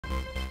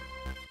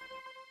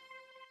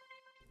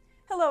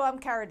Hello, I'm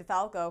Cara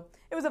DeFalco.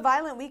 It was a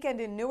violent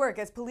weekend in Newark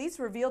as police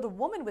revealed a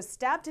woman was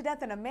stabbed to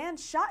death and a man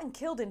shot and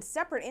killed in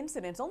separate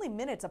incidents only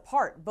minutes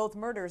apart. Both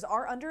murders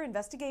are under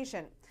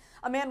investigation.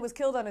 A man was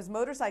killed on his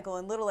motorcycle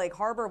in Little Lake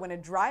Harbor when a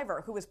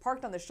driver who was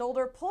parked on the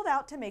shoulder pulled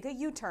out to make a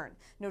U-turn.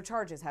 No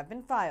charges have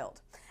been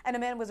filed. And a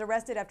man was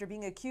arrested after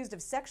being accused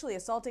of sexually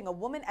assaulting a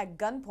woman at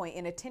gunpoint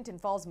in a Tinton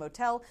Falls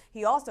motel.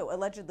 He also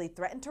allegedly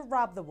threatened to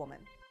rob the woman.